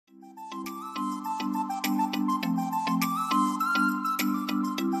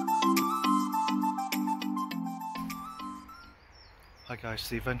guys,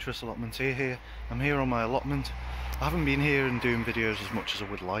 the Adventurous Allotmentier here. I'm here on my allotment. I haven't been here and doing videos as much as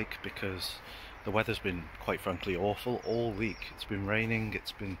I would like because the weather's been, quite frankly, awful all week. It's been raining,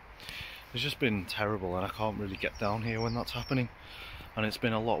 it's just been terrible, and I can't really get down here when that's happening. And it's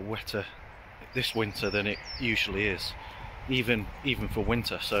been a lot wetter this winter than it usually is, even for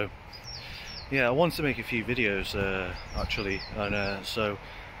winter. So yeah, I wanted to make a few videos actually, and so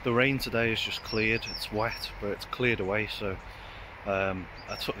the rain today is just cleared. It's wet, but it's cleared away, so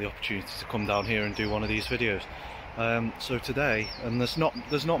I took the opportunity to come down here and do one of these videos. So today, and there's not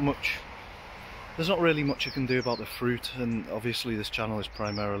really much I can do about the fruit, and obviously this channel is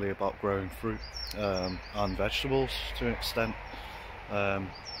primarily about growing fruit and vegetables to an extent,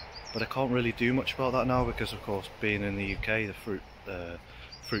 but I can't really do much about that now because, of course, being in the UK, the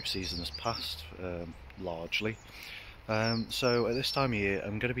fruit season has passed largely. So at this time of year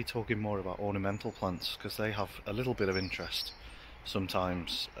I'm going to be talking more about ornamental plants because they have a little bit of interest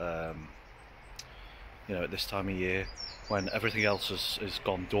sometimes. You know, at this time of year when everything else has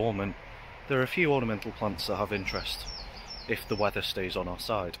gone dormant, there are a few ornamental plants that have interest if the weather stays on our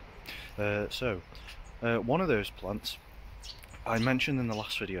side. One of those plants I mentioned in the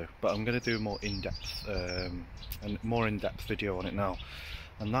last video, but I'm going to do a more in-depth video on it now,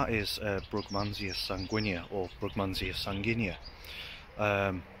 and that is Brugmansia sanguinea, or Brugmansia sanguinea,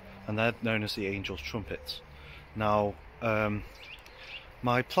 and they're known as the angel's trumpets. Now,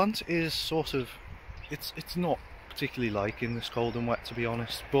 my plant is sort of, it's not particularly liking this cold and wet, to be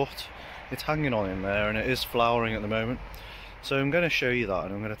honest, but it's hanging on in there and it is flowering at the moment. So I'm going to show you that,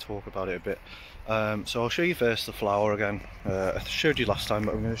 and I'm going to talk about it a bit. So I'll show you first the flower again. I showed you last time,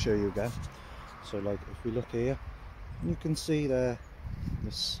 but I'm going to show you again. So like, if we look here, you can see there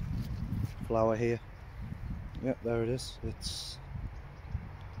this flower here. Yep, there it is. It's,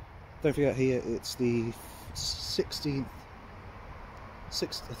 don't forget, here it's the 16th,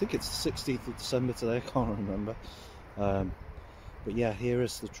 I think it's the 16th of December today, I can't remember. But yeah, here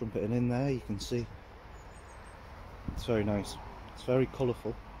is the trumpet, and in there you can see it's very nice. It's very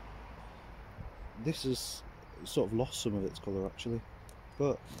colourful. This is sort of lost some of its colour actually,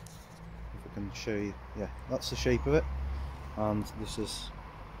 but if I can show you, yeah, that's the shape of it, and this is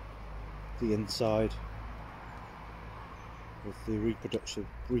the inside with the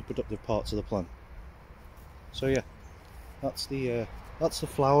reproductive parts of the plant. So yeah, that's the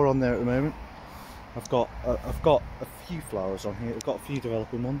flower on there at the moment. I've got a few flowers on here. I've got a few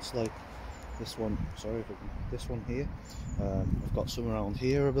developing ones, like this one. Sorry, this one here. I've got some around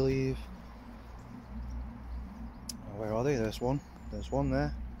here, I believe. Where are they? There's one. There's one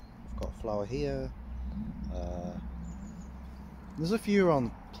there. I've got a flower here. There's a few around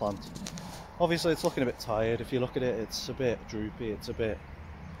the plant. Obviously, it's looking a bit tired. If you look at it, it's a bit droopy. It's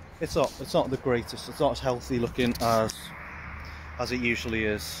not the greatest. It's not as healthy looking as it usually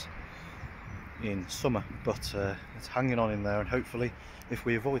is in summer, but it's hanging on in there, and hopefully, if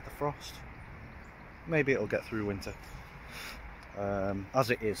we avoid the frost, maybe it'll get through winter. As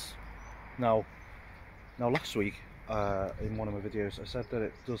it is now. Last week, in one of my videos, I said that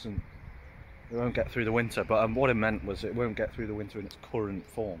it won't get through the winter, but what I meant was it won't get through the winter in its current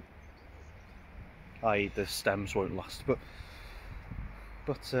form, i.e. the stems won't last. But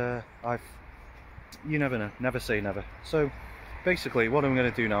you never know, never say never. So basically what I'm going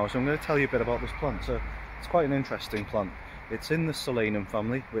to do now is I'm going to tell you a bit about this plant. So it's quite an interesting plant. It's in the Solanum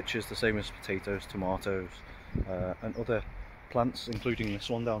family, which is the same as potatoes, tomatoes, and other plants, including this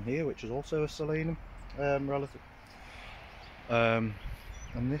one down here, which is also a Solanum relative. And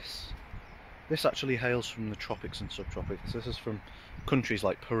this actually hails from the tropics and subtropics. This is from countries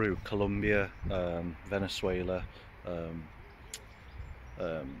like Peru, Colombia, Venezuela,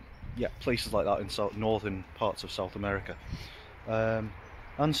 yeah, places like that in northern parts of South America.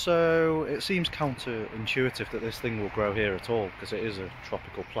 And so it seems counterintuitive that this thing will grow here at all, because it is a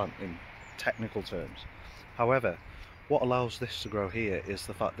tropical plant in technical terms. However, what allows this to grow here is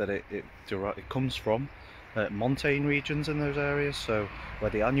the fact that it comes from montane regions in those areas, so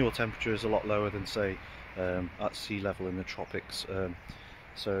where the annual temperature is a lot lower than, say, at sea level in the tropics.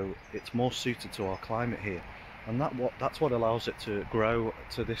 So it's more suited to our climate here, and that's what allows it to grow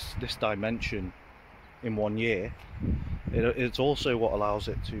to this dimension in 1 year. It's also what allows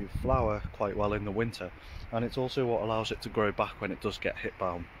it to flower quite well in the winter, and it's also what allows it to grow back when it does get hit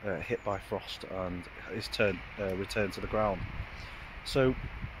by frost and is returned to the ground. So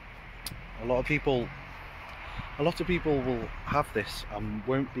a lot of people will have this and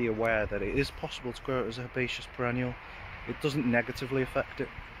won't be aware that it is possible to grow it as a herbaceous perennial. It doesn't negatively affect it.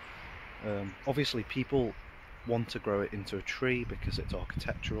 Obviously people want to grow it into a tree because it's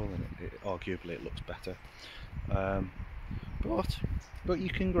architectural and arguably it looks better. but you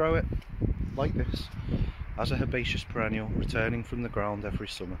can grow it like this as a herbaceous perennial, returning from the ground every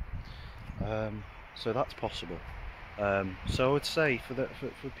summer. So that's possible. So I would say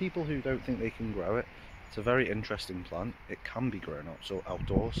for people who don't think they can grow it, it's a very interesting plant. It can be grown up, so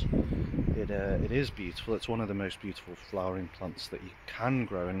outdoors. It is beautiful. It's one of the most beautiful flowering plants that you can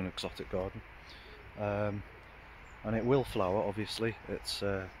grow in an exotic garden. And it will flower, obviously. It's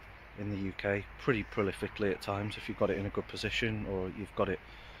in the UK pretty prolifically at times if you've got it in a good position, or you've got it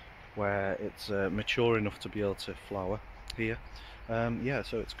where it's mature enough to be able to flower here. Yeah,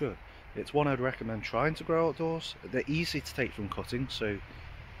 so it's good. It's one I'd recommend trying to grow outdoors. They're easy to take from cutting, so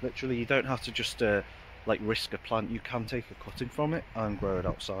literally you don't have to just like risk a plant. You can take a cutting from it and grow it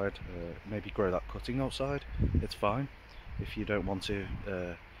outside. Maybe grow that cutting outside. It's fine if you don't want to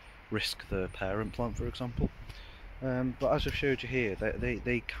risk the parent plant, for example. But as I've showed you here,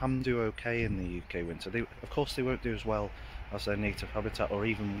 they can do okay in the UK winter. Of course they won't do as well as their native habitat or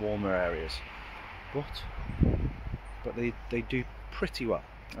even warmer areas, but they do pretty well.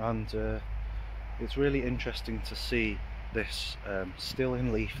 And it's really interesting to see this still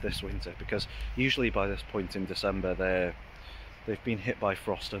in leaf this winter, because usually by this point in December they've been hit by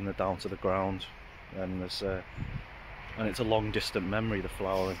frost and they're down to the ground, and it's a long distant memory, the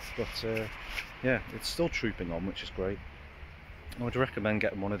flowering. But yeah, it's still trooping on, which is great. I would recommend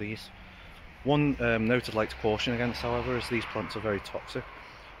getting one of these. One note I'd like to caution against, however, is these plants are very toxic.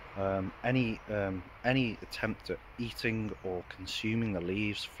 Any attempt at eating or consuming the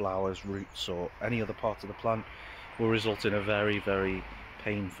leaves, flowers, roots, or any other part of the plant will result in a very, very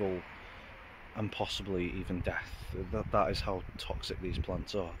painful and possibly even death. That is how toxic these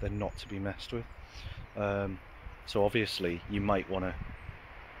plants are. They're not to be messed with. So obviously you might want to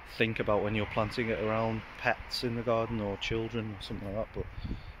think about when you're planting it around pets in the garden or children or something like that. But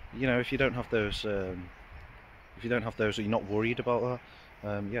you know, if you don't have those, or you're not worried about that,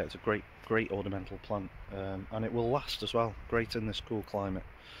 yeah, it's a great ornamental plant, and it will last as well. Great in this cool climate.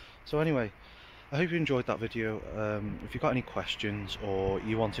 So anyway, I hope you enjoyed that video. If you've got any questions, or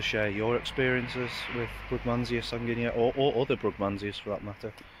you want to share your experiences with Brugmansia sanguinea, or other Brugmansias for that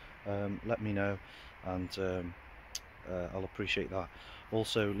matter, let me know, and I'll appreciate that.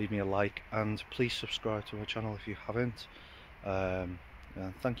 Also, leave me a like, and please subscribe to my channel if you haven't.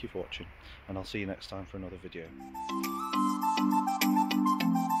 Thank you for watching, and I'll see you next time for another video.